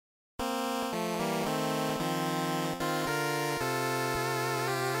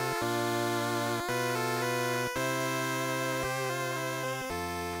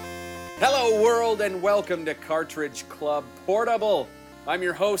Hello, world, and welcome to Cartridge Club Portable. I'm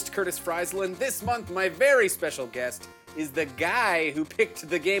your host, Curtis Friesland. This month, my very special guest is the guy who picked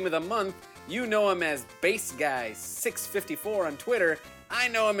the game of the month. You know him as Bass Guy 654 on Twitter. I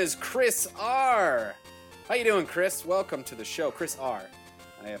know him as Chris R. How you doing, Chris? Welcome to the show, Chris R.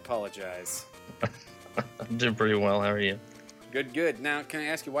 I apologize. I'm doing pretty well. How are you? Good. Now, can I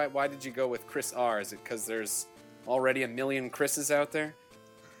ask you why did you go with Chris R? Is it because there's already a million Chris's out there?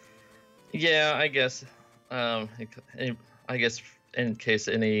 Yeah, I guess. I guess in case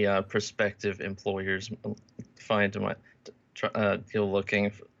any prospective employers find go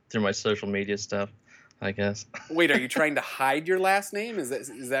looking through my social media stuff, I guess. Wait, are you trying to hide your last name?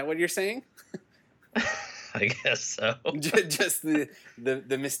 Is that what you're saying? I guess so. Just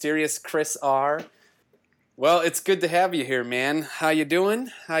the mysterious Chris R. Well, it's good to have you here, man. How you doing?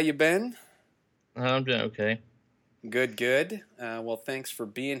 How you been? I'm doing okay. Good. Well, thanks for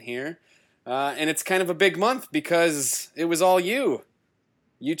being here. And it's kind of a big month because it was all you.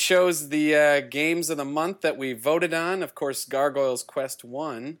 You chose the games of the month that we voted on. Of course, Gargoyles Quest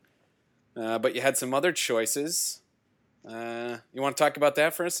won. But you had some other choices. You want to talk about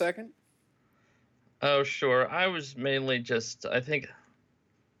that for a second? Oh, sure. I was mainly just, the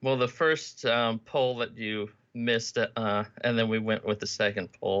first poll that you missed, and then we went with the second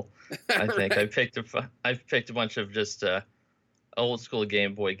poll. I think I picked a bunch of just old school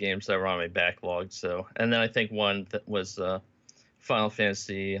Game Boy games that were on my backlog. So, and then I think one that was Final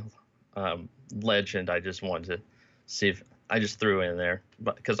Fantasy Legend. I just wanted to see if I just threw in there,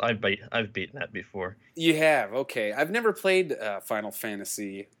 but because I've beaten that before. You have, okay. I've never played Final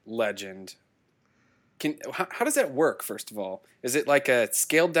Fantasy Legend. How does that work? First of all, is it like a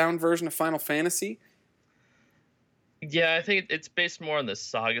scaled down version of Final Fantasy? Yeah, I think it's based more on the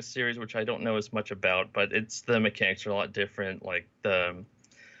Saga series, which I don't know as much about, but the mechanics are a lot different. Like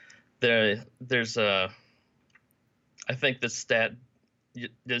there's I think the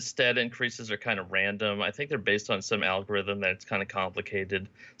stat increases are kind of random. I think they're based on some algorithm that's kind of complicated,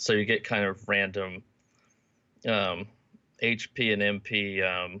 so you get kind of random HP and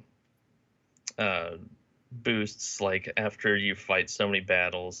MP boosts like after you fight so many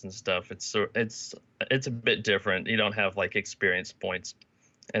battles and stuff. It's a bit different. You don't have like experience points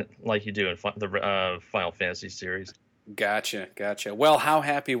like you do in the Final Fantasy series. Gotcha. Well, how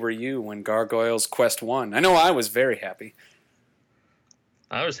happy were you when Gargoyles Quest won? I know I was very happy.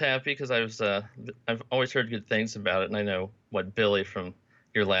 I was happy because I've always heard good things about it, and I know what Billy from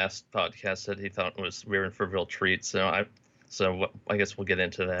your last podcast said he thought we were in for a real treat. So I guess we'll get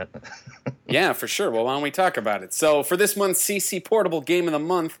into that. Yeah, for sure. Well, why don't we talk about it? So for this month's CC Portable Game of the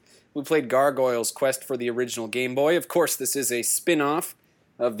Month, we played Gargoyles Quest for the original Game Boy. Of course, this is a spin-off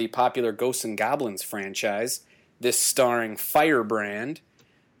of the popular Ghosts and Goblins franchise, this starring Firebrand.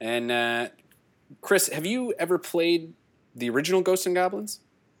 And Chris, have you ever played the original Ghosts and Goblins?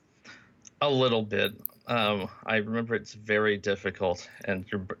 A little bit. I remember it's very difficult, and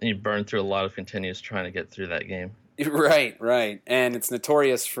you burn through a lot of continues trying to get through that game. Right. And it's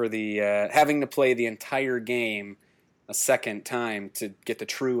notorious for the having to play the entire game a second time to get the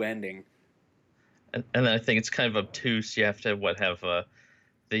true ending. And I think it's kind of obtuse. You have to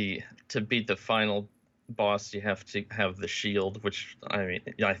to beat the final boss, you have to have the shield, which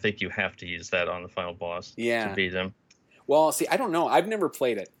I think you have to use that on the final boss to beat him. Well, see, I don't know. I've never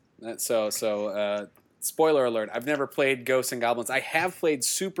played it. So spoiler alert, I've never played Ghosts and Goblins. I have played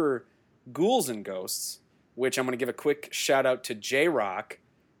Super Ghouls and Ghosts, which I'm going to give a quick shout out to J-Rock.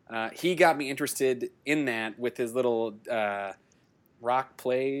 He got me interested in that with his little Rock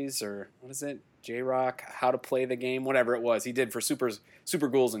Plays, or what is it? J-Rock, How to Play the Game, whatever it was. He did for Super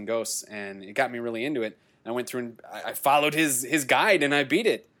Ghouls and Ghosts, and it got me really into it. I went through and I followed his guide, and I beat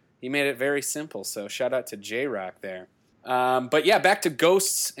it. He made it very simple, so shout out to J-Rock there. But yeah, back to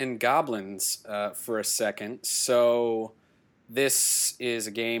Ghosts and Goblins for a second. So this is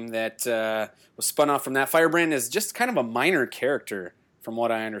a game that was spun off from that. Firebrand is just kind of a minor character, from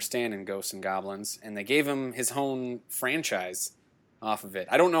what I understand, in Ghosts and Goblins, and they gave him his own franchise off of it.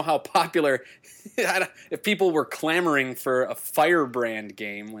 I don't know how popular, if people were clamoring for a Firebrand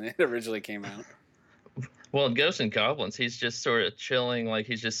game when it originally came out. Well, in Ghosts and Goblins, he's just sort of chilling, like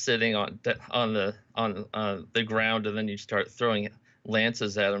he's just sitting on the ground, and then you start throwing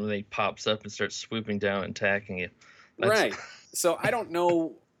lances at him, and then he pops up and starts swooping down and attacking you. Right. So I don't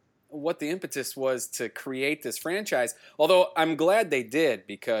know what the impetus was to create this franchise, although I'm glad they did,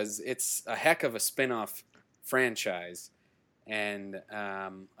 because it's a heck of a spin-off franchise. And I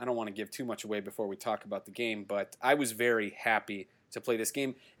don't want to give too much away before we talk about the game, but I was very happy to play this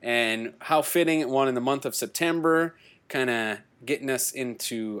game. And how fitting it won in the month of September, kind of getting us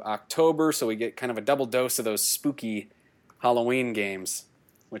into October, so we get kind of a double dose of those spooky Halloween games,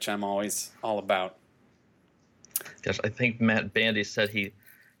 which I'm always all about. Gosh, I think Matt Bandy said he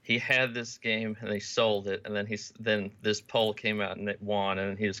had this game and they sold it, and then this poll came out and it won,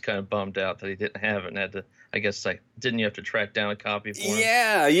 and he was kind of bummed out that he didn't have it and had to. I guess didn't you have to track down a copy for him?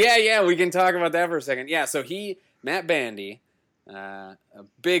 Yeah. We can talk about that for a second. Yeah, so Matt Bandy, a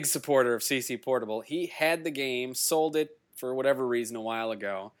big supporter of CC Portable, he had the game, sold it for whatever reason a while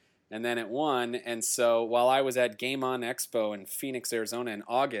ago, and then it won. And so while I was at Game On Expo in Phoenix, Arizona in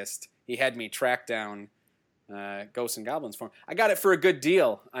August, he had me track down Ghosts and Goblins for him. I got it for a good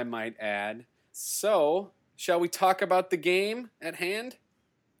deal, I might add. So, shall we talk about the game at hand?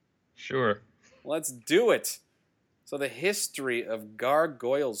 Sure. Let's do it. So, the history of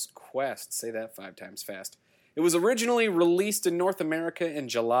Gargoyle's Quest. Say that 5 times fast. It was originally released in North America in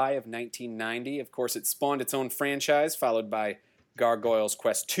July of 1990. Of course, it spawned its own franchise, followed by Gargoyle's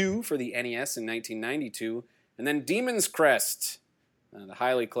Quest 2 for the NES in 1992, and then Demon's Crest, the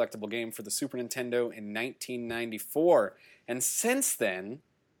highly collectible game for the Super Nintendo in 1994. And since then,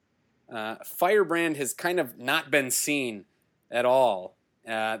 Firebrand has kind of not been seen at all.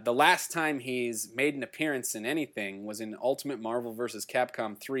 The last time he's made an appearance in anything was in Ultimate Marvel vs.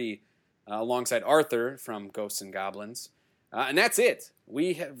 Capcom 3 alongside Arthur from Ghosts and Goblins. And that's it.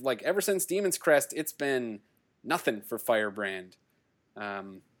 We have, ever since Demon's Crest, it's been nothing for Firebrand.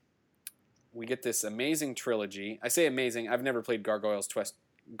 We get this amazing trilogy. I say amazing. I've never played Gargoyle's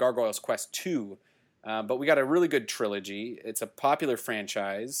Quest 2, but we got a really good trilogy. It's a popular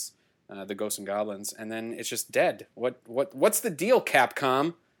franchise, the Ghosts and Goblins, and then it's just dead. What's the deal,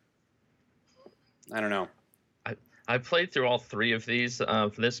 Capcom? I don't know. I played through all 3 of these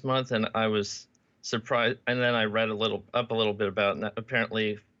for this month, and I was surprised. And then I read a little bit about it. And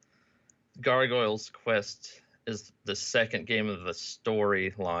apparently, Gargoyle's Quest is the second game of the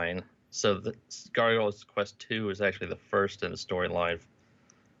storyline. So the Gargoyle's Quest 2 is actually the first in the storyline.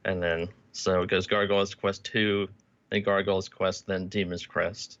 And then, so it goes Gargoyle's Quest 2, then Gargoyle's Quest, then Demon's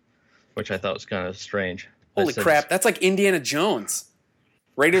Crest, which I thought was kind of strange. Holy crap, that's like Indiana Jones.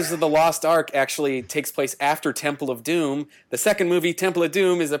 Raiders of the Lost Ark actually takes place after Temple of Doom. The second movie, Temple of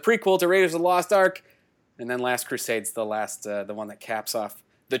Doom, is a prequel to Raiders of the Lost Ark. And then Last Crusade's the one that caps off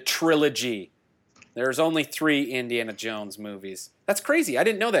the trilogy. There's only 3 Indiana Jones movies. That's crazy. I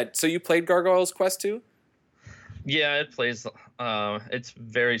didn't know that. So you played Gargoyle's Quest 2? Yeah, it plays. It's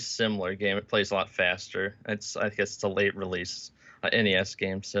very similar game. It plays a lot faster. I guess it's a late release NES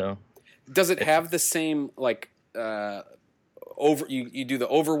game. So does it have the same you do the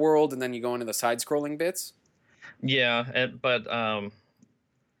overworld and then you go into the side-scrolling bits? Yeah, and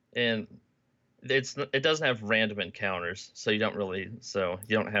it doesn't have random encounters, so you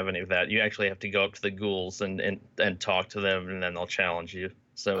don't have any of that. You actually have to go up to the ghouls and talk to them, and then they'll challenge you.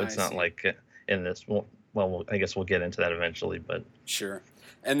 So it's not like in this. Well, I guess we'll get into that eventually, but sure.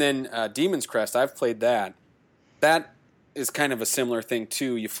 And then Demon's Crest, I've played that. That is kind of a similar thing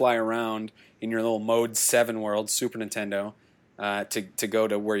too. You fly around in your little Mode 7 world, Super Nintendo, to go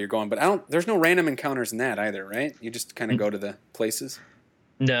to where you're going. But there's no random encounters in that either, right? You just kind of go to the places.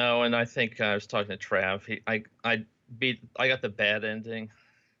 No, and I think I was talking to Trav. I got the bad ending,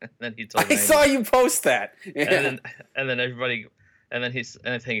 and then he told me. I saw you post that. Yeah. And then everybody, and I think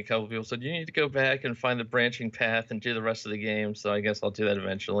a couple of people said you need to go back and find the branching path and do the rest of the game. So I guess I'll do that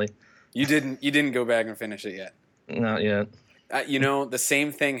eventually. You didn't go back and finish it yet. Not yet. The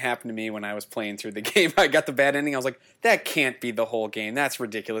same thing happened to me when I was playing through the game. I got the bad ending. I was like, that can't be the whole game. That's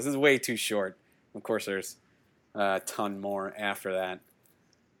ridiculous. This is way too short. Of course, there's a ton more after that.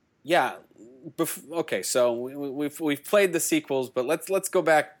 Yeah. Okay. So we've played the sequels, but let's go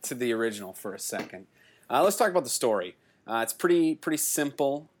back to the original for a second. Let's talk about the story. It's pretty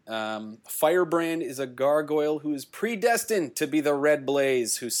simple. Firebrand is a gargoyle who is predestined to be the Red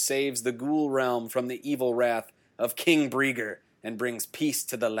Blaze who saves the ghoul realm from the evil wrath of King Breeger and brings peace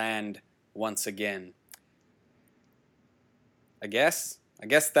to the land once again. I guess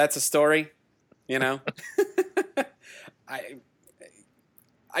that's a story, what's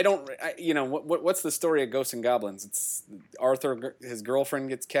the story of Ghosts and Goblins? It's Arthur, his girlfriend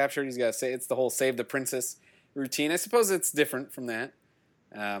gets captured. He's got to say it's the whole save the princess routine. I suppose it's different from that.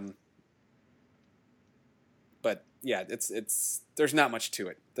 But yeah, it's there's not much to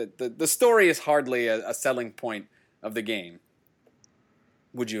it. The story is hardly a selling point of the game.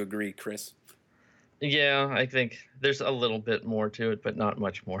 Would you agree, Chris? Yeah, I think there's a little bit more to it, but not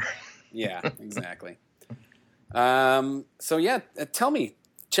much more. Yeah, exactly. So yeah, tell me,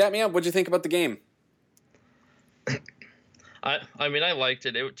 chat me up. What'd you think about the game? I mean, I liked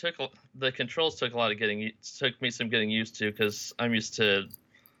it. It took the controls took a lot of took me some getting used to because I'm used to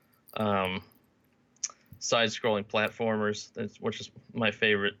um, side-scrolling platformers, which is my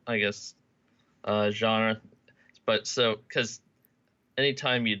favorite, I guess, genre. But so because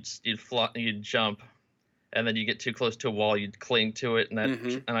anytime you'd jump, and then you get too close to a wall, you'd cling to it, and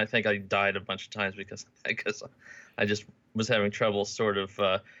and I think I died a bunch of times because I just was having trouble sort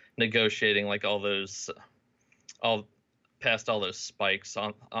of negotiating like all past all those spikes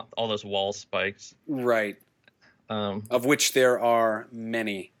on all those wall spikes. Right. Of which there are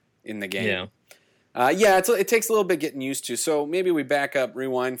many in the game. Yeah. It takes a little bit getting used to. So maybe we back up,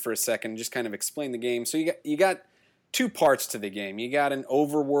 rewind for a second, and just kind of explain the game. So you got two parts to the game. You got an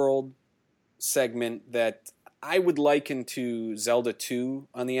overworld segment that I would liken to Zelda 2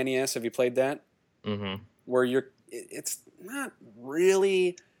 on the NES. Have you played that? Mm-hmm. Where it's not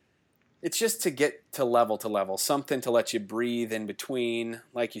really. It's just to get to level, something to let you breathe in between.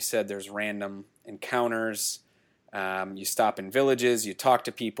 Like you said, there's random encounters. You stop in villages, you talk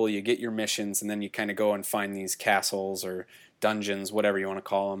to people, you get your missions, and then you kind of go and find these castles or dungeons, whatever you want to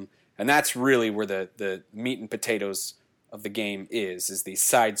call them. And that's really where the meat and potatoes of the game is these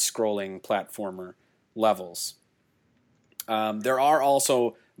side-scrolling platformer levels. There are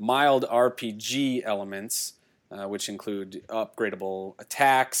also mild RPG elements, which include upgradable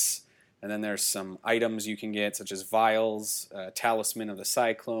attacks. And then there's some items you can get, such as vials, Talisman of the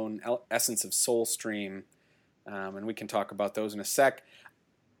Cyclone, Essence of Soul Stream, and we can talk about those in a sec.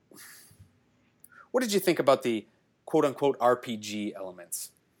 What did you think about the quote-unquote RPG elements?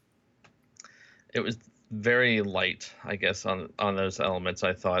 It was very light, I guess, on those elements,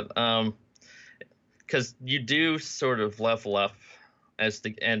 I thought. Because you do sort of level up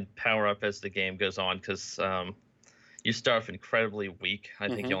and power up as the game goes on, because you start off incredibly weak. I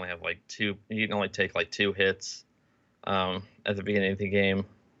think you only have you can only take like 2 hits at the beginning of the game.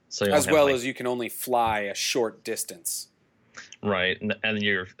 So as well as you can only fly a short distance. Right, and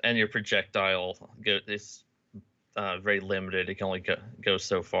your projectile is very limited. It can only go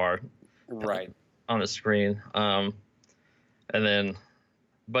so far. Right. On the screen. But then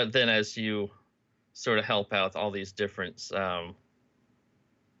as you sort of help out all these different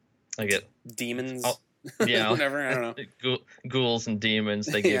I get demons. Yeah, whatever. I don't know. Ghouls and demons.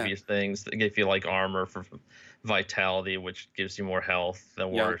 They give you things. They give you like armor for vitality, which gives you more health.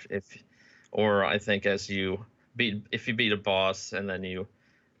 Or I think if you beat a boss and then you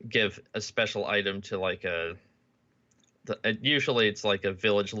give a special item to usually it's like a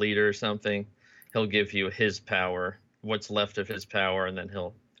village leader or something. He'll give you his power, what's left of his power, and then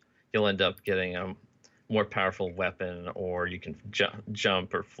you'll end up getting a more powerful weapon, or you can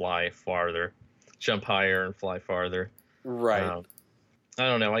jump or fly farther. Jump higher and fly farther. Right. I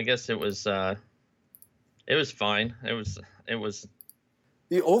don't know. I guess it was fine. It was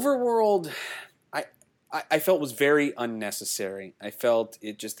the overworld. I felt was very unnecessary. I felt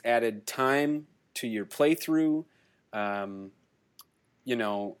it just added time to your playthrough.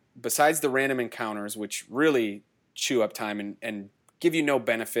 Besides the random encounters, which really chew up time and give you no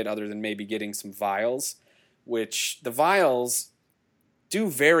benefit other than maybe getting some vials, which the vials do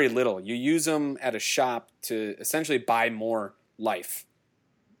very little. You use them at a shop to essentially buy more life.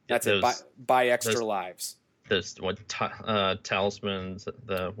 That's it. Buy extra lives. Those talismans?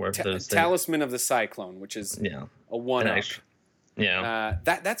 Talisman of the Cyclone, which is a one-up.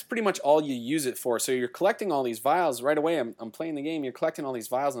 That's pretty much all you use it for. So you're collecting all these vials right away. I'm playing the game. You're collecting all these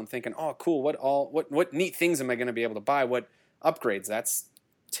vials, and I'm thinking, oh, cool. What neat things am I going to be able to buy? What upgrades? That's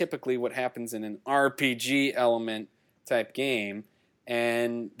typically what happens in an RPG element type game.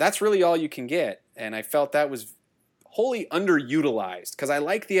 And that's really all you can get. And I felt that was wholly underutilized because I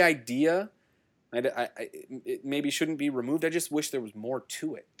like the idea. It maybe shouldn't be removed. I just wish there was more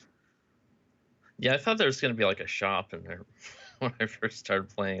to it. Yeah, I thought there was going to be like a shop in there when I first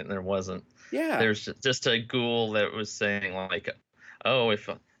started playing it, and there wasn't. Yeah. There's just a ghoul that was saying like, "Oh, if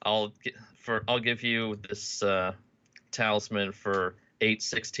I'll give you this talisman for 8,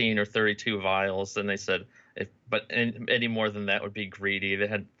 16, or 32 vials," and they said. Any more than that would be greedy. They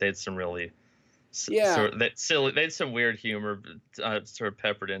had some really they had some weird humor sort of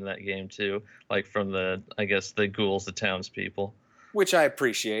peppered in that game too, like from the ghouls, the townspeople, which I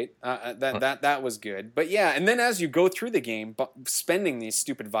appreciate. That was good. But yeah, and then as you go through the game, spending these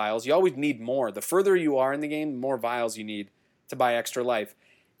stupid vials, you always need more. The further you are in the game, the more vials you need to buy extra life.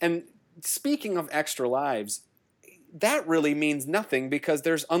 And speaking of extra lives, that really means nothing because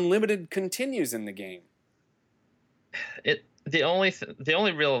there's unlimited continues in the game. The only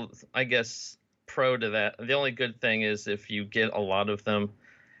real, I guess, pro to that, the only good thing is if you get a lot of them,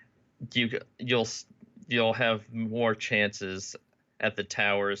 you'll have more chances at the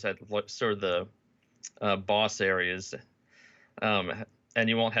towers, at sort of the boss areas, um, and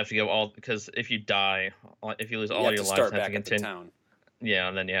you won't have to go all because if you die, if you lose You all have your to lives, start you have to back at the continue. town. Yeah,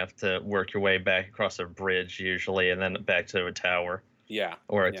 and then you have to work your way back across a bridge usually, and then back to a tower Yeah,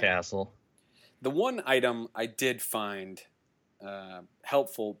 or a yeah. castle. The one item I did find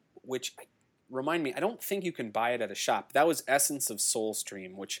helpful, which remind me, I don't think you can buy it at a shop. That was Essence of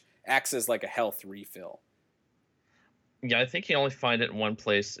Soulstream, which acts as like a health refill. Yeah, I think you only find it in one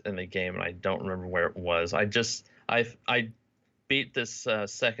place in the game, and I don't remember where it was. I beat this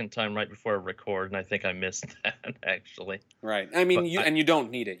second time right before I record, and I think I missed that actually. Right. I mean, But you don't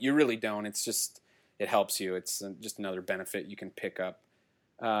need it. You really don't. It's just it helps you. It's just another benefit you can pick up.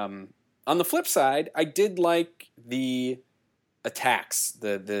 On the flip side, I did like the attacks,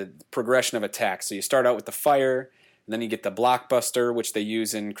 the progression of attacks. So you start out with the fire, and then you get the blockbuster, which they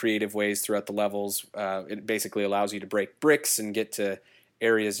use in creative ways throughout the levels. It basically allows you to break bricks and get to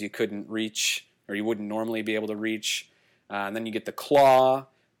areas you couldn't reach or you wouldn't normally be able to reach. And then you get the claw,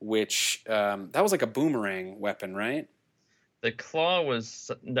 which that was like a boomerang weapon, right? the claw was,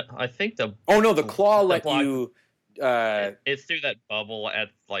 I think the Oh no, the claw let block, you. it threw that bubble at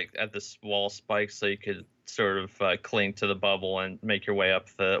the wall spikes, so you could sort of cling to the bubble and make your way up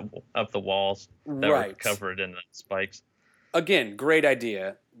the walls that were Right. covered in the spikes. Again, great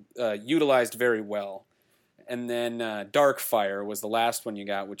idea, utilized very well. And then Dark Fire was the last one you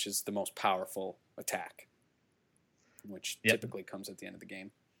got, which is the most powerful attack, which typically comes at the end of the game.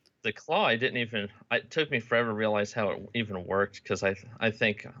 The claw, it took me forever to realize how it even worked, because I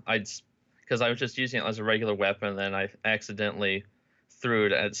think because I was just using it as a regular weapon, and then I accidentally threw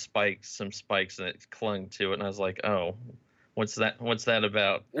it at some spikes, and it clung to it, and I was like, oh, what's that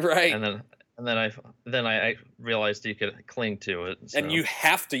about? Right. And then I realized you could cling to it. So. And you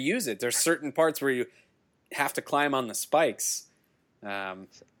have to use it. There's certain parts where you have to climb on the spikes.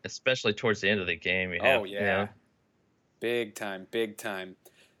 Especially towards the end of the game. Big time, big time.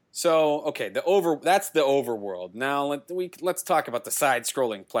 So, okay, that's the overworld. Now let's talk about the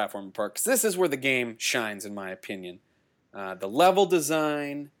side-scrolling platform part, because this is where the game shines, in my opinion. The level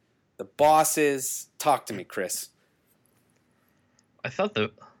design, the bosses. Talk to me, Chris. I thought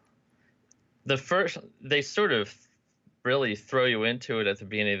the first, they sort of really throw you into it at the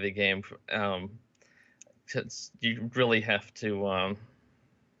beginning of the game, because you really have to.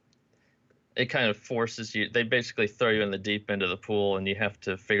 It kind of forces you. They basically throw you in the deep end of the pool, and you have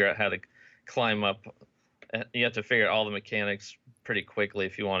to figure out how to climb up. You have to figure out all the mechanics pretty quickly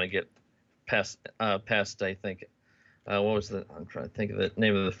if you want to get past. I think. What was I'm trying to think of the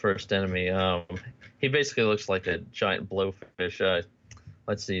name of the first enemy. He basically looks like a giant blowfish.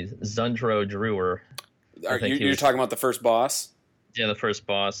 Let's see, Zundro Drewer. You're talking about the first boss? Yeah, the first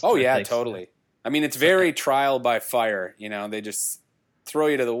boss. Oh yeah, totally. I mean, it's very trial by fire. They just throw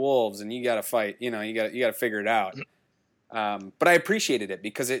you to the wolves, and you got to fight. You got to figure it out. But I appreciated it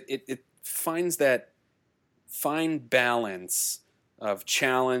because it finds that fine balance of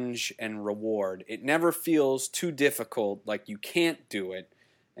challenge and reward. It never feels too difficult, like you can't do it,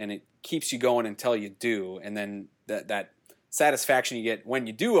 and it keeps you going until you do. And then that satisfaction you get when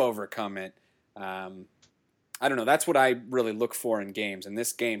you do overcome it. I don't know. That's what I really look for in games, and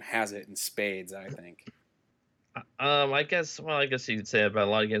this game has it in spades, I think. I guess you could say about a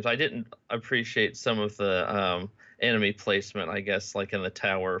lot of games. I didn't appreciate some of the enemy placement, I guess, like in the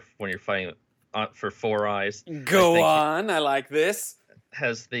tower when you're fighting for Four Eyes. Go on. I like this.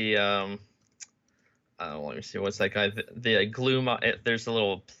 Has the let me see, what's that guy? The gloom. There's a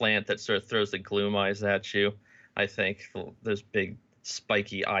little plant that sort of throws the gloom eyes at you. I think those big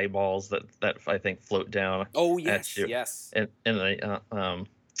spiky eyeballs that I think float down. Oh yes, at you. Yes. And the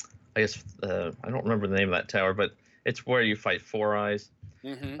I guess I don't remember the name of that tower, but it's where you fight Four Eyes.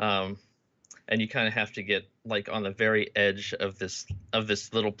 Mm-hmm. And you kind of have to get like on the very edge of this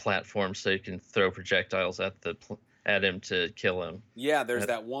little platform so you can throw projectiles at him to kill him. Yeah, there's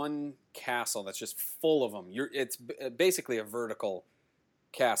that one castle that's just full of them. It's basically a vertical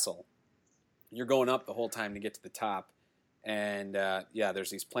castle. You're going up the whole time to get to the top, and there's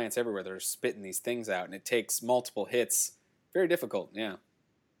these plants everywhere. They're spitting these things out, and it takes multiple hits. Very difficult. Yeah.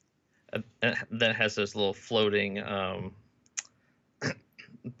 And then it has those little floating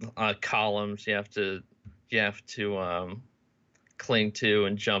columns you have to cling to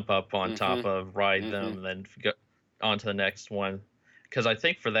and jump up on top of, ride them, and then go on to the next one. Because I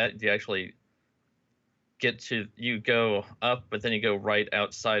think for that you actually you go up, but then you go right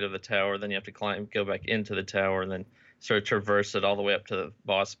outside of the tower. Then you have to go back into the tower, and then sort of traverse it all the way up to the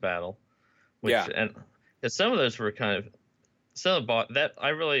boss battle. And some of those were kind of. So that I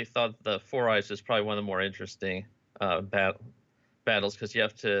really thought the Four Eyes was probably one of the more interesting battles because you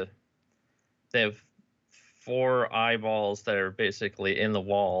have to. They have 4 eyeballs that are basically in the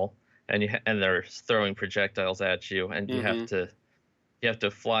wall, and and they're throwing projectiles at you, and you have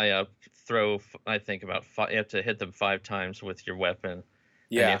to fly up, throw. I think about 5. You have to hit them 5 times with your weapon, and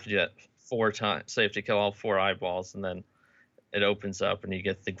you Yeah. have to do that 4 times. So you have to kill all 4 eyeballs, and then it opens up, and you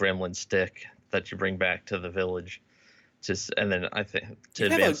get the gremlin stick that you bring back to the village. And then I think to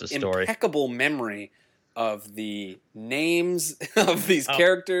You advance have the an story. impeccable memory of the names of these Oh.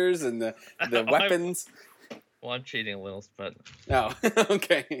 characters and the weapons. Well, I'm cheating a little, but Oh,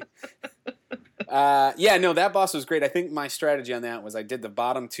 okay. Yeah, no, that boss was great. I think my strategy on that was I did the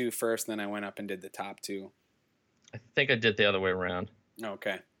bottom 2 first, then I went up and did the top 2. I think I did the other way around.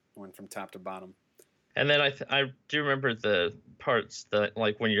 Okay, went from top to bottom. And then I do remember the parts that,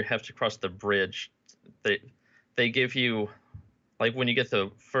 like, when you have to cross the bridge, they give you, like, when you get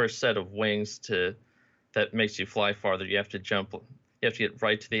the first set of wings that makes you fly farther, you have to jump. You have to get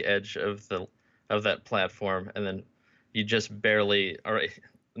right to the edge of that platform, and then you just barely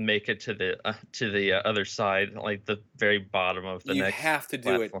make it to the other side, like the very bottom of the next. You have to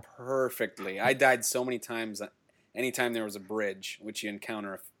do platform. it perfectly. I died so many times. Anytime there was a bridge, which you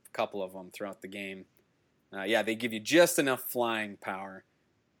encounter a couple of them throughout the game. Yeah, they give you just enough flying power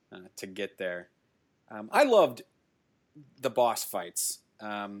to get there. I loved the boss fights.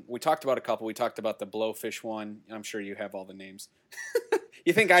 We talked about a couple. We talked about the blowfish one. I'm sure you have all the names.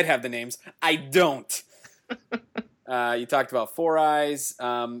 You think I'd have the names? I don't. You talked about Four Eyes.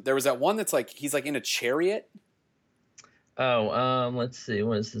 There was that one that's like he's like in a chariot. Oh, let's see.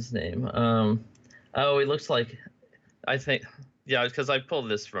 What is his name? Oh, he looks like. I think. Yeah, because I pulled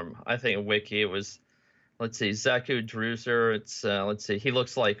this from. I think a wiki. It was. Let's see, Zaku Druser. It's let's see. He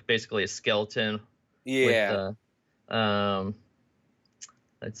looks like basically a skeleton. Yeah. With,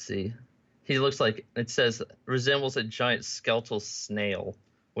 let's see. He looks like it says resembles a giant skeletal snail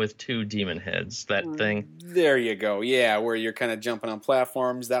with 2 demon heads. That thing. There you go. Yeah, where you're kind of jumping on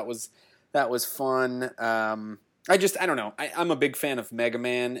platforms. That was fun. I don't know. I'm a big fan of Mega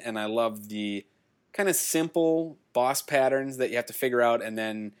Man, and I love the kind of simple boss patterns that you have to figure out, and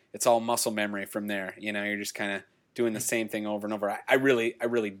then it's all muscle memory from there. You know, you're just kind of doing the same thing over and over. I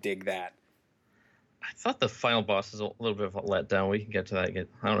really dig that. I thought the final boss is a little bit of a letdown. We can get to that. I don't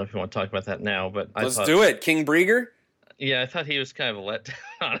know if you want to talk about that now, but Let's do it. King Brieger? Yeah, I thought he was kind of a letdown,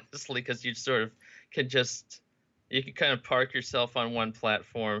 honestly, because you sort of can kind of park yourself on one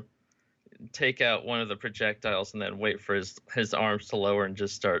platform, take out one of the projectiles, and then wait for his arms to lower and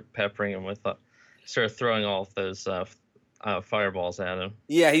just start peppering him with, start throwing all of those fireballs at him.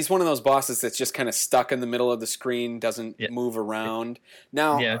 Yeah, he's one of those bosses that's just kind of stuck in the middle of the screen, doesn't move around.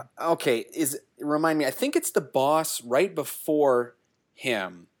 Now, okay, remind me, I think it's the boss right before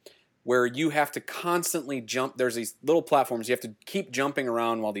him where you have to constantly jump. There's these little platforms. You have to keep jumping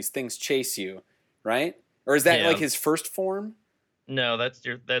around while these things chase you, right? Or is that like his first form? No,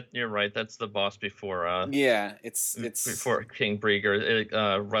 you're right. That's the boss before. Yeah, it's before King Brieger,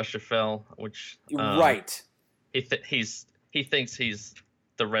 Rushafell, which right. He thinks he's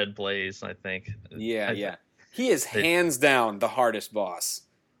the Red Blaze. I think. Yeah. He is hands down the hardest boss,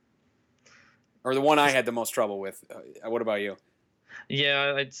 or the one I had the most trouble with. What about you?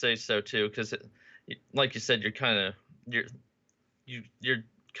 Yeah, I'd say so too. Because, like you said, you're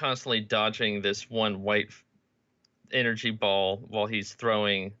constantly dodging this one white energy ball while he's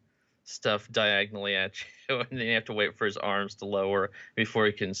throwing stuff diagonally at you, and then you have to wait for his arms to lower before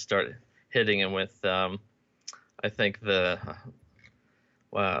he can start hitting him with. I think I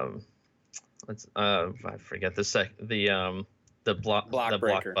forget the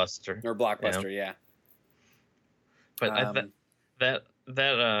blockbuster or blockbuster, yeah. But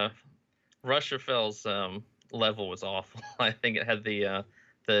that Rushafell's level was awful. I think it had the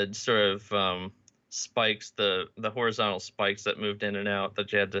sort of spikes, the horizontal spikes that moved in and out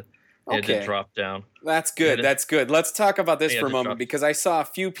that you had to drop down. That's good. That's good. Let's talk about this for a moment because I saw a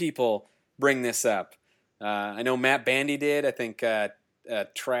few people bring this up. I know Matt Bandy did. I think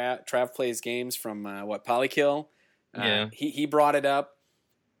Trav plays games from Polykill. Yeah. He brought it up.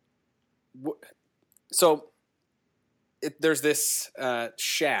 So there's this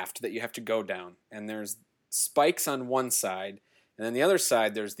shaft that you have to go down, and there's spikes on one side, and then the other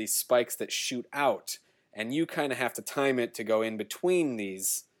side there's these spikes that shoot out, and you kind of have to time it to go in between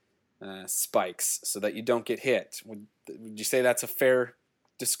these spikes so that you don't get hit. Would you say that's a fair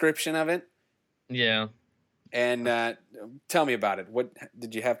description of it? Yeah. And tell me about it. What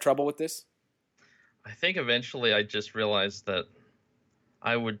did you have trouble with this? I think eventually I just realized that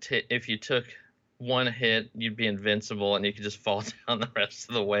I would if you took one hit, you'd be invincible, and you could just fall down the rest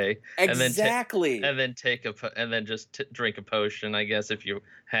of the way. Exactly. And then just drink a potion, I guess, if you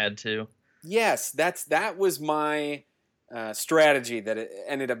had to. Yes, that was my strategy that it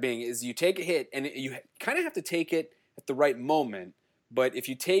ended up being, is you take a hit, and you kind of have to take it at the right moment. But if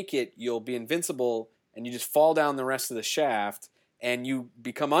you take it, you'll be invincible, and you just fall down the rest of the shaft, and you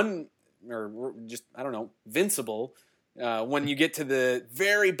become invincible when you get to the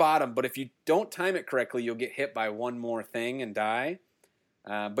very bottom. But if you don't time it correctly, you'll get hit by one more thing and die.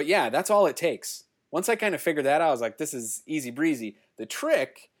 But yeah, that's all it takes. Once I kind of figured that out, I was like, this is easy breezy. The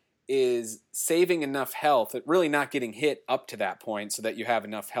trick is saving enough health, really not getting hit up to that point so that you have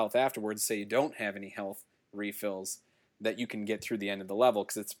enough health afterwards, so you don't have any health refills, that you can get through the end of the level,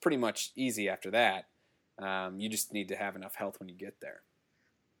 because it's pretty much easy after that. You just need to have enough health when you get there.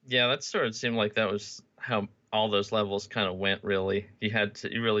 Yeah, that sort of seemed like that was how all those levels kind of went, really.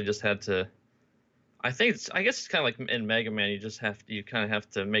 You really just had to... I guess it's kind of like in Mega Man, you kind of have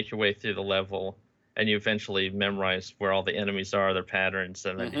to make your way through the level, and you eventually memorize where all the enemies are, their patterns,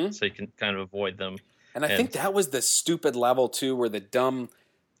 and then so you can kind of avoid them. And I think that was the stupid level too, where the dumb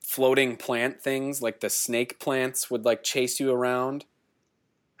floating plant things, like the snake plants, would like chase you around.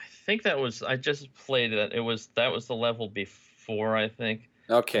 I think I just played it. That was the level before, I think.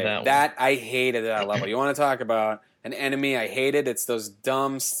 Okay, I hated that level. You want to talk about an enemy I hated? It's those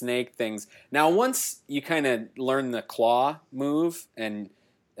dumb snake things. Now, once you kind of learn the claw move and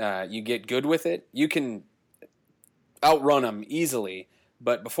you get good with it, you can outrun them easily.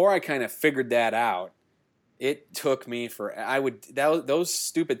 But before I kind of figured that out, it took me those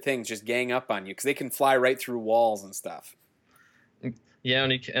stupid things just gang up on you, because they can fly right through walls and stuff. Yeah,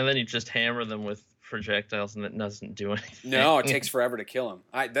 and then you just hammer them with projectiles, and it doesn't do anything. No, it takes forever to kill them.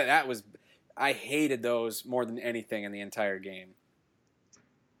 I hated those more than anything in the entire game.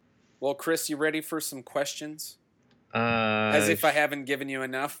 Well, Chris, you ready for some questions? As if I haven't given you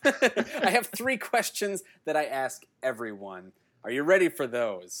enough. I have 3 questions that I ask everyone. Are you ready for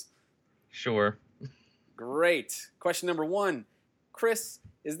those? Sure. Great. Question number 1. Chris,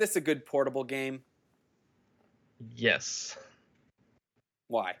 is this a good portable game? Yes.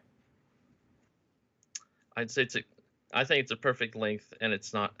 Why? I think it's a perfect length, and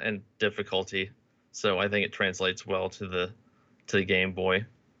it's not and difficulty, so I think it translates well to the Game Boy.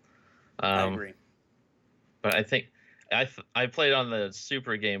 I agree. But I think I played on the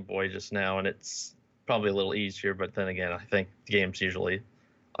Super Game Boy just now, and it's probably a little easier. But then again, I think games usually,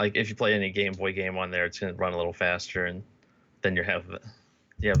 like if you play any Game Boy game on there, it's going to run a little faster, and then you have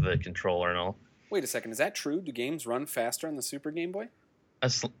the controller and all. Wait a second, is that true? Do games run faster on the Super Game Boy?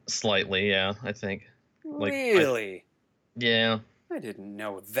 Slightly, yeah, I think. Really? Yeah. I didn't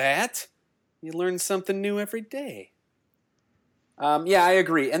know that. You learn something new every day. Yeah, I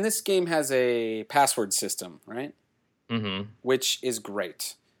agree. And this game has a password system, right? Mm-hmm. Which is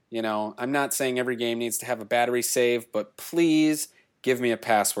great. You know, I'm not saying every game needs to have a battery save, but please give me a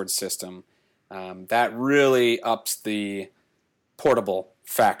password system. That really ups the portable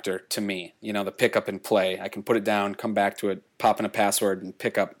factor to me. You know, the pick up and play. I can put it down, come back to it, pop in a password, and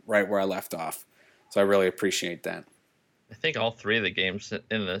pick up right where I left off. So I really appreciate that. I think all 3 of the games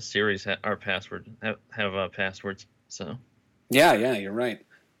in the series have passwords. So. Yeah, you're right.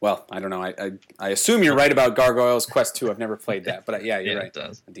 Well, I don't know. I assume you're right about Gargoyles Quest 2. I've never played that, but yeah, you're right. It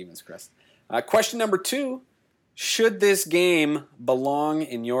does. Demon's Crest. Question number 2: should this game belong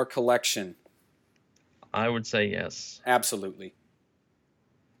in your collection? I would say yes. Absolutely.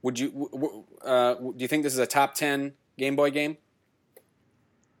 Would you? Do you think this is a top 10 Game Boy game?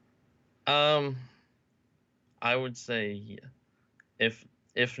 I would say,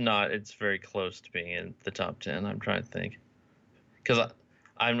 if not, it's very close to being in the top 10. I'm trying to think, because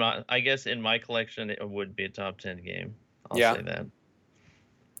I'm not. I guess in my collection it would be a top 10 game. I'll say that.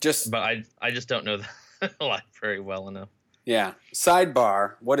 But I just don't know the library well enough. Yeah.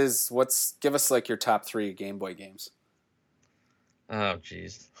 Sidebar. Give us like your top 3 Game Boy games. Oh,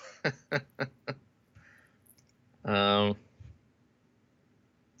 jeez.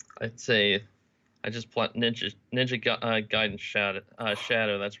 I'd say I just played Ninja Gaiden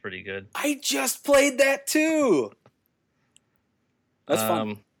Shadow. That's pretty good. I just played that too. That's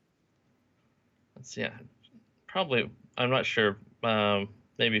fun. Let's see. Probably, I'm not sure.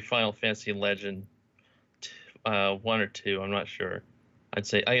 Maybe Final Fantasy Legend 1 or 2. I'm not sure. I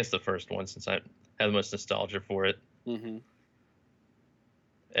guess the first one, since I have the most nostalgia for it. Mm-hmm.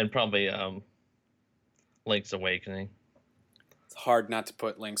 And probably Link's Awakening. It's hard not to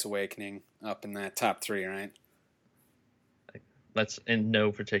put Link's Awakening up in that top 3, right? That's in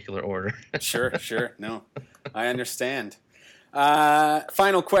no particular order. Sure. No, I understand.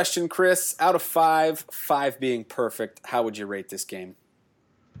 Final question, Chris. Out of 5, 5 being perfect, how would you rate this game?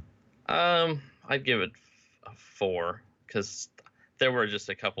 I'd give it a 4 because there were just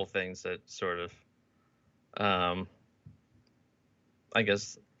a couple things that sort of, I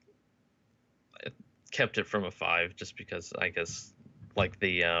guess, it kept it from a 5 just because I guess like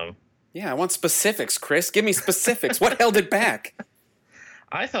the. Yeah, I want specifics, Chris. Give me specifics. What held it back?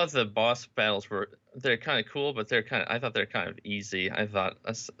 I thought the boss battles they're kind of cool, but I thought they're kind of easy. I thought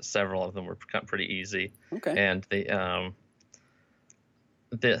several of them were pretty easy. Okay. And the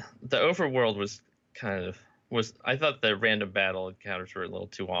overworld was I thought the random battle encounters were a little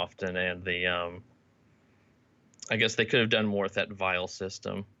too often, and I guess they could have done more with that vial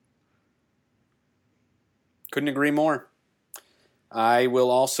system. Couldn't agree more. I will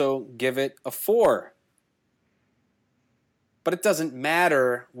also give it a 4. But it doesn't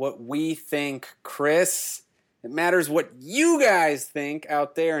matter what we think, Chris. It matters what you guys think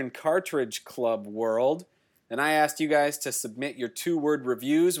out there in Cartridge Club world. And I asked you guys to submit your 2-word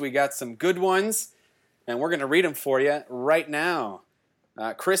reviews. We got some good ones, and we're going to read them for you right now.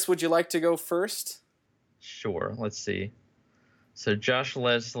 Chris, would you like to go first? Sure. Let's see. So Josh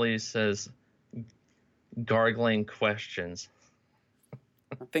Leslie says, gargling questions.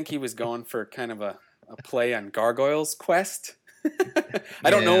 I think he was going for kind of a play on Gargoyle's Quest. I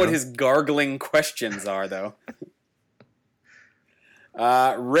don't know what his gargling questions are, though.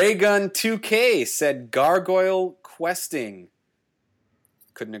 Raygun2K said Gargoyle Questing.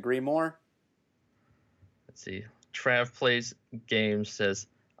 Couldn't agree more. Let's see. Trav Plays Games says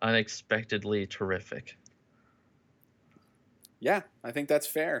unexpectedly terrific. Yeah, I think that's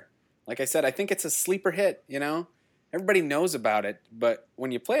fair. Like I said, I think it's a sleeper hit, you know? Everybody knows about it, but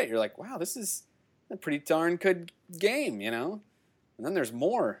when you play it, you're like, wow, this is a pretty darn good game, you know? And then there's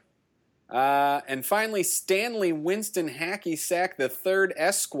more. And finally, Stanley Winston Hacky Sack III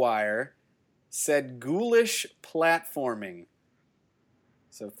Esquire said ghoulish platforming.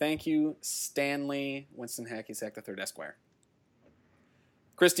 So thank you, Stanley Winston Hacky Sack III Esquire.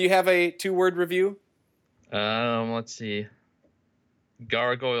 Chris, do you have a 2-word review? Let's see.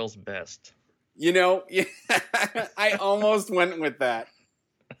 Gargoyle's best. You know, I almost went with that.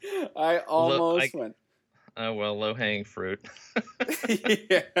 I almost went. Oh, well, low-hanging fruit.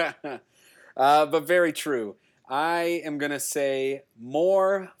 Yeah. But very true. I am going to say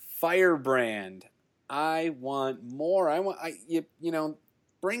more Firebrand. I want more. You know,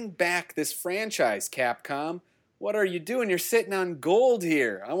 bring back this franchise, Capcom. What are you doing? You're sitting on gold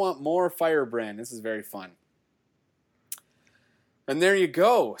here. I want more Firebrand. This is very fun. And there you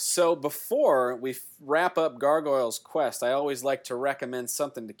go. So before we wrap up Gargoyle's Quest, I always like to recommend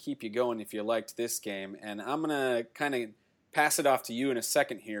something to keep you going if you liked this game. And I'm going to kind of pass it off to you in a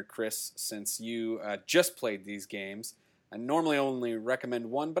second here, Chris, since you just played these games. I normally only recommend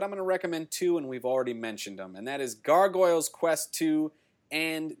one, but I'm going to recommend 2, and we've already mentioned them. And that is Gargoyle's Quest 2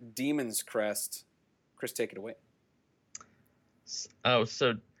 and Demon's Crest. Chris, take it away. Oh,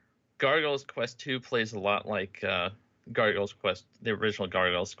 so Gargoyle's Quest 2 plays a lot like Gargoyle's Quest, the original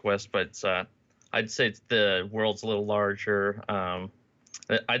Gargoyle's Quest, but I'd say the world's a little larger.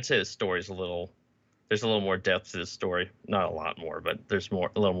 I'd say the story's there's a little more depth to the story. Not a lot more, but there's a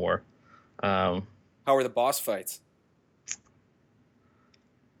little more. How are the boss fights?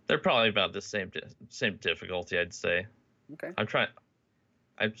 They're probably about the same difficulty, I'd say. Okay.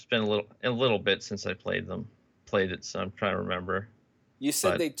 I've spent a little bit since I played it, so I'm trying to remember. You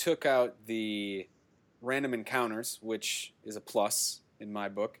said they took out the random encounters, which is a plus in my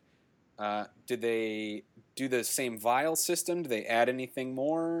book. Did they do the same vial system? Do they add anything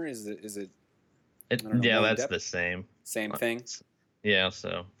more? Is it? Yeah, that's the same. Same thing. Yeah,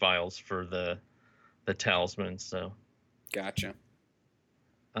 so vials for the talisman. So. Gotcha.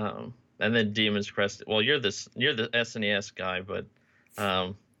 And then Demon's Crest. Well, you're the SNES guy, but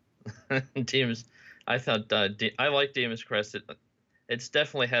Demon's. I thought I like Demon's Crest. It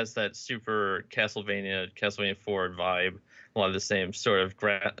definitely has that super Castlevania 4 vibe. A lot of the same sort of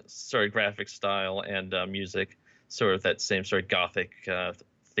graphic style and music, sort of that same sort of gothic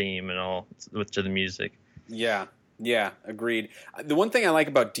theme and all to the music. Yeah, agreed. The one thing I like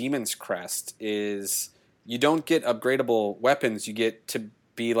about Demon's Crest is you don't get upgradable weapons. You get to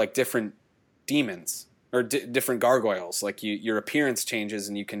be like different demons or different gargoyles. Like your appearance changes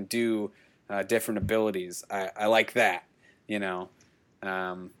and you can do different abilities. I like that, you know.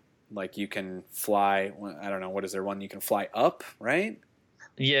 Like you can fly. I don't know, what is there one you can fly up, right?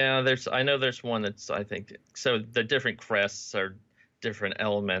 Yeah, I know there's one that's, I think, so the different crests are different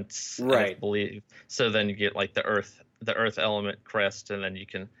elements, right? I believe. So then you get like the earth element crest, and then you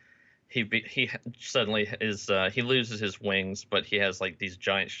can he suddenly is he loses his wings, but he has like these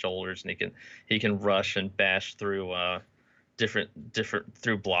giant shoulders, and he can rush and bash through different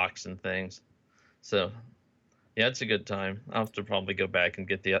through blocks and things. So yeah, it's a good time. I'll have to probably go back and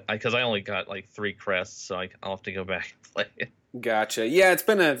get because I only got like 3 crests, so I'll have to go back and play it. Gotcha. Yeah, it's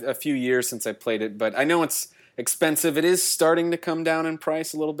been a few years since I played it, but I know it's expensive. It is starting to come down in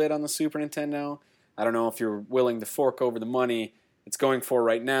price a little bit on the Super Nintendo. I don't know if you're willing to fork over the money it's going for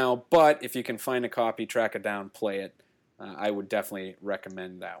right now, but if you can find a copy, track it down, play it. I would definitely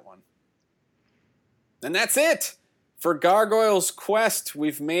recommend that one. And that's it for Gargoyle's Quest.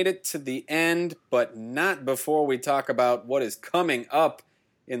 We've made it to the end, but not before we talk about what is coming up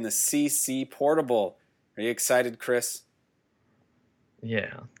in the CC Portable. Are you excited, Chris?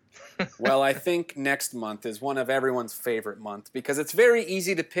 Yeah. Well, I think next month is one of everyone's favorite month because it's very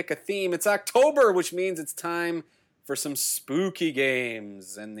easy to pick a theme. It's October, which means it's time for some spooky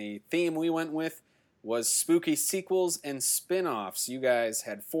games. And the theme we went with was spooky sequels and spin-offs. You guys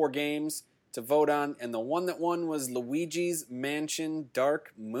had 4 games to vote on, and the one that won was Luigi's Mansion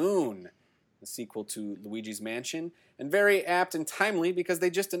Dark Moon, the sequel to Luigi's Mansion. And very apt and timely because they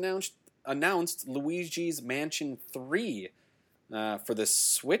just announced Luigi's Mansion 3 for the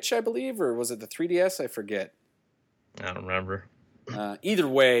Switch, I believe, or was it the 3DS? I forget. I don't remember. Either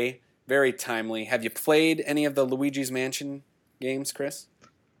way, very timely. Have you played any of the Luigi's Mansion games, Chris?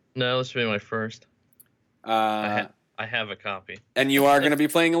 No, this will be my first. I have a copy. And you are going to be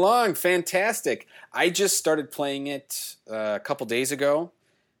playing along. Fantastic. I just started playing it a couple days ago,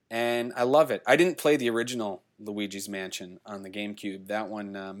 and I love it. I didn't play the original Luigi's Mansion on the GameCube. That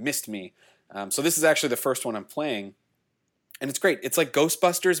one missed me. So this is actually the first one I'm playing, and it's great. It's like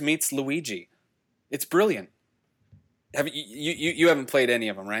Ghostbusters meets Luigi. It's brilliant. You haven't played any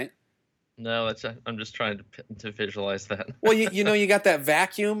of them, right? No, I'm just trying to visualize that. Well, you know, you got that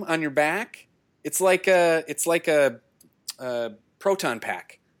vacuum on your back. It's like a proton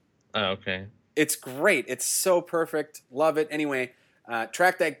pack. Oh, okay. It's great. It's so perfect. Love it. Anyway,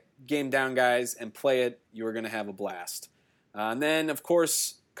 track that game down, guys, and play it. You are going to have a blast. And then, of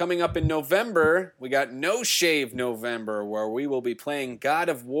course, coming up in November, we got No Shave November, where we will be playing God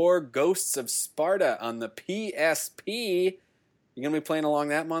of War Ghosts of Sparta on the PSP. You going to be playing along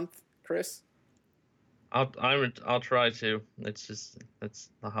that month, Chris? I'll try to. It's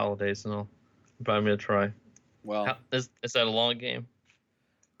the holidays and all. But I'm going to try. Well, is that a long game?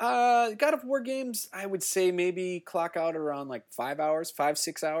 God of War games, I would say maybe clock out around like 5 hours,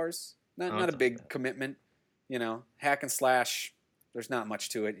 5-6 hours. Not a big commitment, you know. Hack and slash. There's not much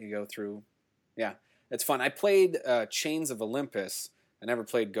to it. You go through. Yeah, it's fun. I played Chains of Olympus. I never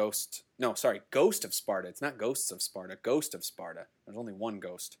played Ghost of Sparta. It's not Ghosts of Sparta. Ghost of Sparta. There's only one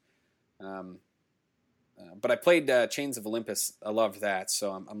ghost. But I played Chains of Olympus. I loved that,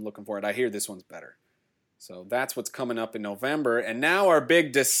 so I'm looking for it. I hear this one's better. So that's what's coming up in November. And now our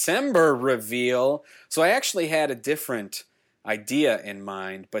big December reveal. So I actually had a different idea in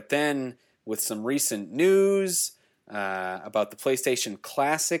mind, but then with some recent news about the PlayStation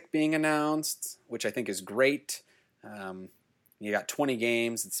Classic being announced, which I think is great. You got 20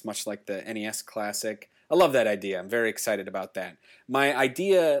 games. It's much like the NES Classic. I love that idea. I'm very excited about that. My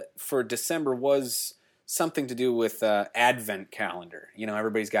idea for December was something to do with Advent calendar. You know,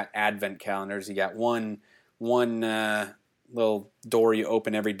 everybody's got Advent calendars. You got one little door you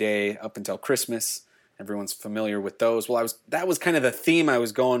open every day up until Christmas. Everyone's familiar with those. Well, that was kind of the theme I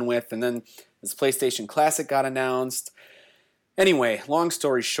was going with, and then this PlayStation Classic got announced. Anyway, long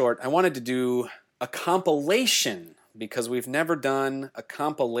story short, I wanted to do a compilation because we've never done a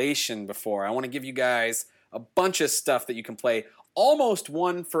compilation before. I want to give you guys a bunch of stuff that you can play, almost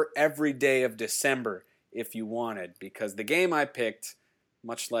one for every day of December if you wanted, because the game I picked,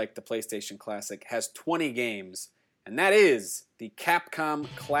 much like the PlayStation Classic, has 20 games, and that is the Capcom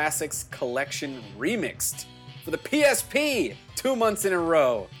Classics Collection Remixed for the PSP 2 months in a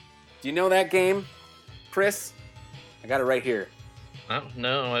row. Do you know that game, Chris? I got it right here.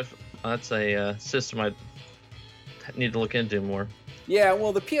 No, that's a system I need to look into more. Yeah,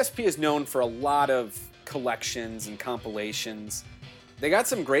 well, the PSP is known for a lot of collections and compilations. They got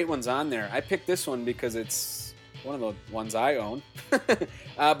some great ones on there. I picked this one because it's one of the ones I own.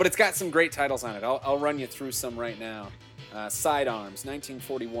 But it's got some great titles on it. I'll run you through some right now. Sidearms,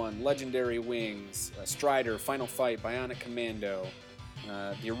 1941, Legendary Wings, Strider, Final Fight, Bionic Commando,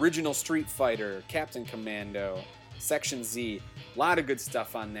 the original Street Fighter, Captain Commando, Section Z. A lot of good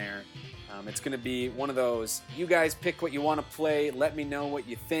stuff on there. It's going to be one of those, you guys pick what you want to play, let me know what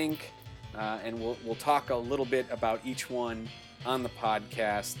you think, and we'll talk a little bit about each one on the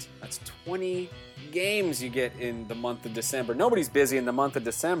podcast. That's 20 games you get in the month of December. Nobody's busy in the month of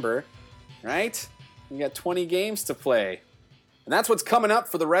December, right? We got 20 games to play. And that's what's coming up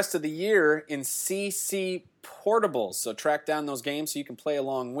for the rest of the year in CC Portables. So track down those games so you can play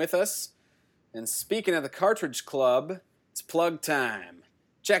along with us. And speaking of the Cartridge Club, it's plug time.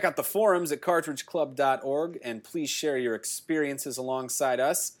 Check out the forums at cartridgeclub.org and please share your experiences alongside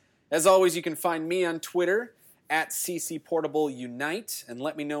us. As always, you can find me on Twitter at ccportableunite and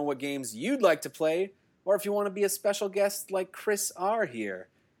let me know what games you'd like to play or if you want to be a special guest like Chris R. here.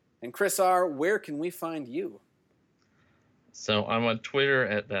 And Chris R., where can we find you? So I'm on Twitter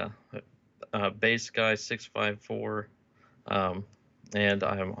at baseguy654, and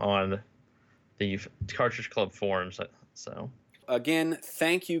I'm on the Cartridge Club forums. So again,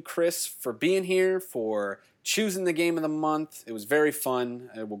 thank you, Chris, for being here, for choosing the game of the month. It was very fun.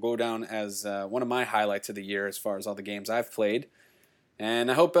 It will go down as one of my highlights of the year as far as all the games I've played.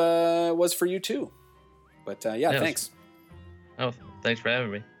 And I hope it was for you too. But yeah, thanks. Oh, thanks for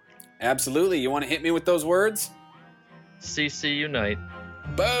having me. Absolutely. You want to hit me with those words? CC Unite.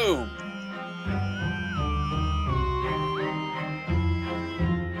 Boom.